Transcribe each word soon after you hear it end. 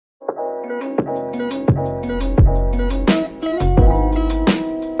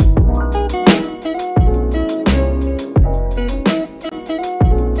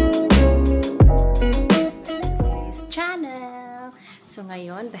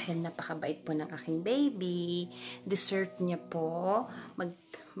dahil napakabait po ng aking baby, deserve niya po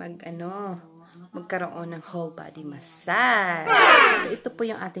magkaroon ng whole body massage. So, ito po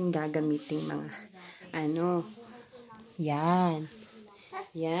yung ating gagamiting mga yan.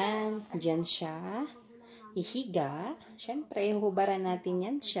 Yan. Diyan siya. Ihiga. Siyempre, hubaran natin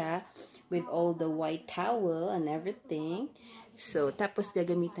yan siya with all the white towel and everything. So, tapos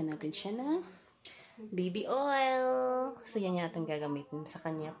gagamitan natin siya ng baby oil. So, yan yung ating gagamitin sa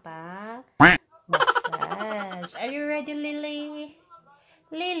kanya pa massage. Are you ready, Lily?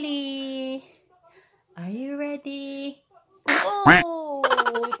 Lily? Are you ready? Oh!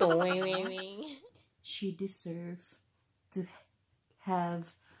 She deserves to have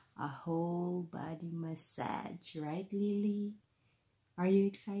a whole body massage, right, Lily? Are you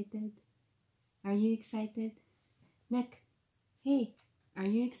excited? Are you excited? Nick, hey, are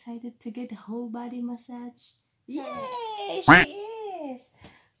you excited to get a whole body massage? Yay, she is!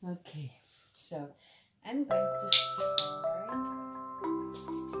 Okay, so I'm going to start.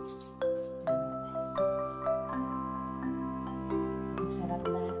 Masarap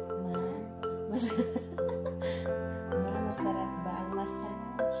na, masarap ba ang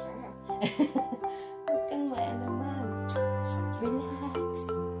massage? Huwag kang ma'am. Relax.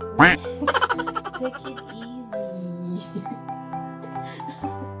 Take it easy.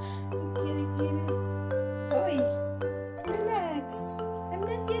 Get it. Oy, relax. I'm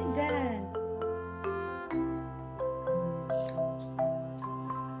not yet done.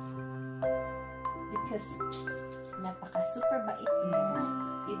 Because napaka-super bait mo,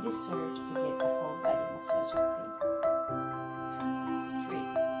 you deserve to get a whole body massage, okay?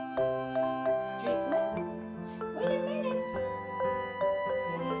 Straight na. Wait a minute.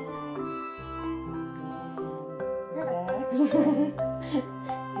 Relax.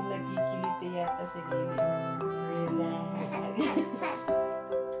 Yung nagkikiliti yata si Lily. Relax.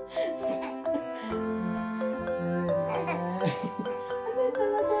 Ano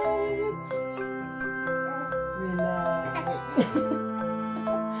talaga? Relax.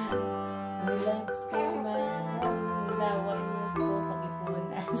 Relax ka, ma'am. Lawan niyo po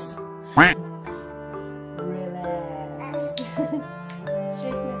pag-ipunas. Relax.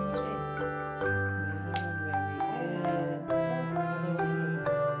 Straight na, straight. Very good.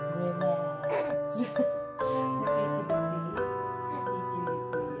 Relax. Nakikiliti.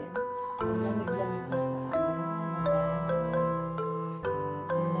 Nakikiliti yan. Ang lamig-lamig na.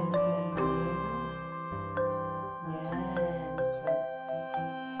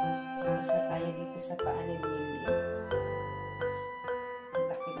 Tapos na tayo dito sa paa ni Lily.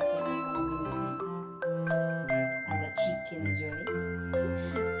 Laki-laki ng mga binili. Ala chicken joy.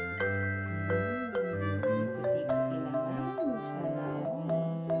 Puti-puti naman. Sana.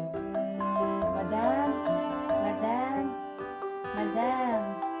 Madam,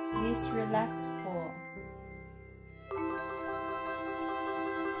 please relax po.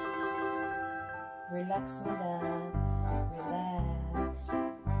 Relax, madam. Relax.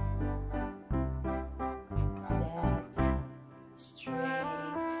 Straight.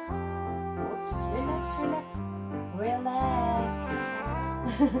 Oops. Relax.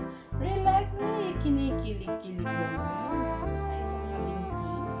 Relax. Ay, kinikilig-kilig naman. Ay, sa mga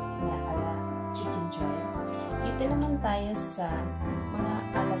binti na ala chicken joy. Dito naman tayo sa mga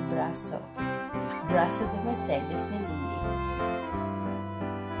ala braso. Braso de Mercedes ni Lily.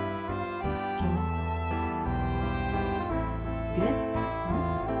 Okay. Good?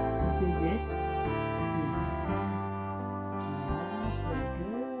 Is it good?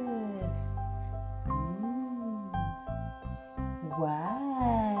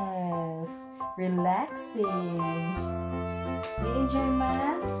 Wow! Relaxing! Na-enjoy,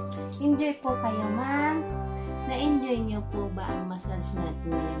 ma'am? Enjoy po kayo, ma'am? Na-enjoy niyo po ba ang massage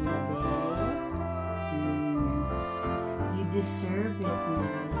natin ngayong gabi? You deserve it,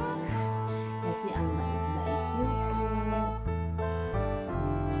 ma'am. Kasi ang bait-bait niyo po.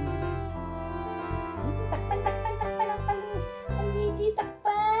 Takpan ang paling. Ang hindi,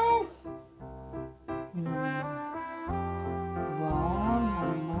 takpan! Wow,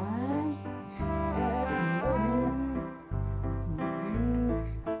 naman.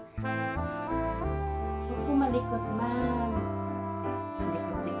 Huwag po malikot, ma'am.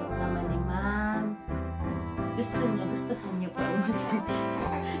 Likot-likot naman ni ma'am. Gustuhan niyo po ang massage.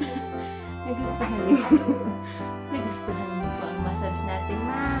 Nagustuhan niyo po ang massage natin,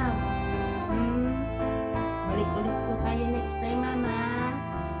 ma'am. Balik ulit po kayo next time, mama.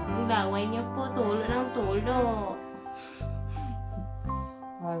 Laway niyo po, tulo ng tulo.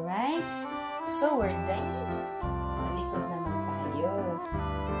 Alright? So, we're done. Sa likod naman tayo.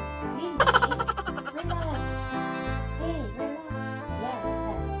 Lily, relax. Hey, relax. Yeah,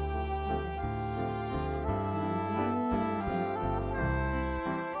 relax.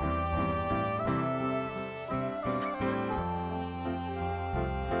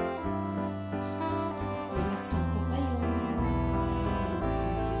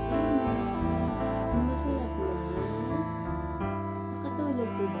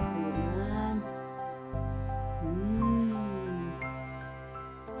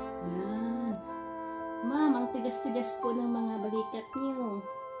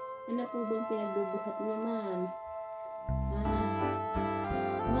 Ano po bang pinagbubuhat niya, ma'am? Ma'am?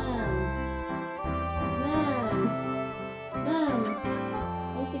 Ma'am? Ma'am?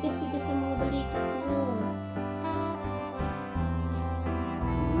 Ay, tigas-tigas ng mga balikat mo.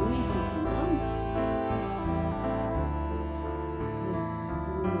 Uy, sige, ma'am.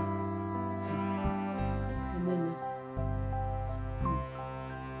 Ano na?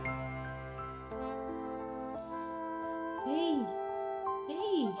 Hey!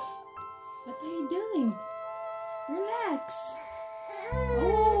 Hey! What are you doing? Relax!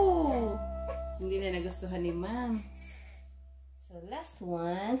 Oh! Hindi na nagustuhan ni ma'am. So, last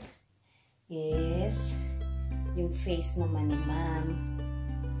one is yung face naman ni ma'am.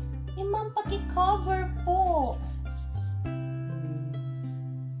 Eh, ma'am, paki-cover po.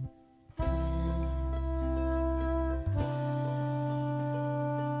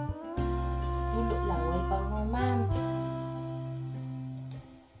 Tulo laway pa mo, ma'am.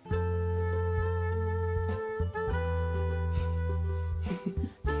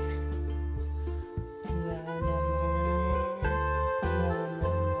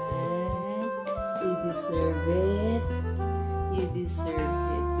 You deserve it. You deserve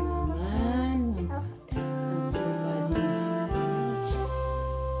it naman. Ang body massage.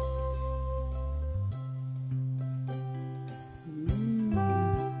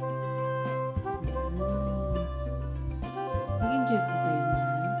 Nag-enjoy po kayo,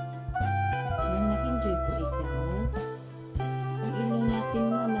 ma'am? Ma'am, nag-enjoy po ikaw? Ang ilong natin,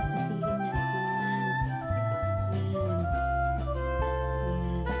 ma'am. Masabihin natin, ma'am. Yan.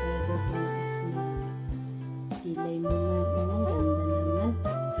 Yan. Talaga bukas na. Kilay mo, ma'am. Oh, ang ganda naman.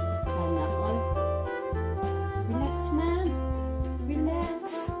 Sana all. Relax, ma'am.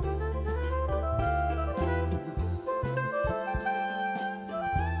 Relax.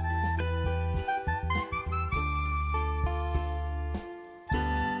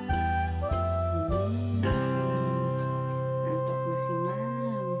 Antok na si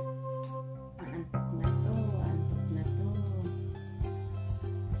ma'am. Antok na to. Antok na to.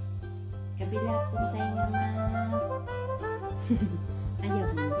 Kabila pong tayo, ma'am. Ayaw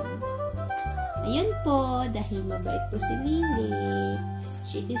mo. Ayun po, dahil mabait po si Lily,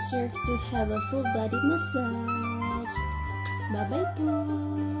 she deserves to have a full body massage. Bye-bye po.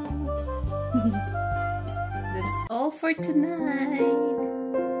 That's all for tonight.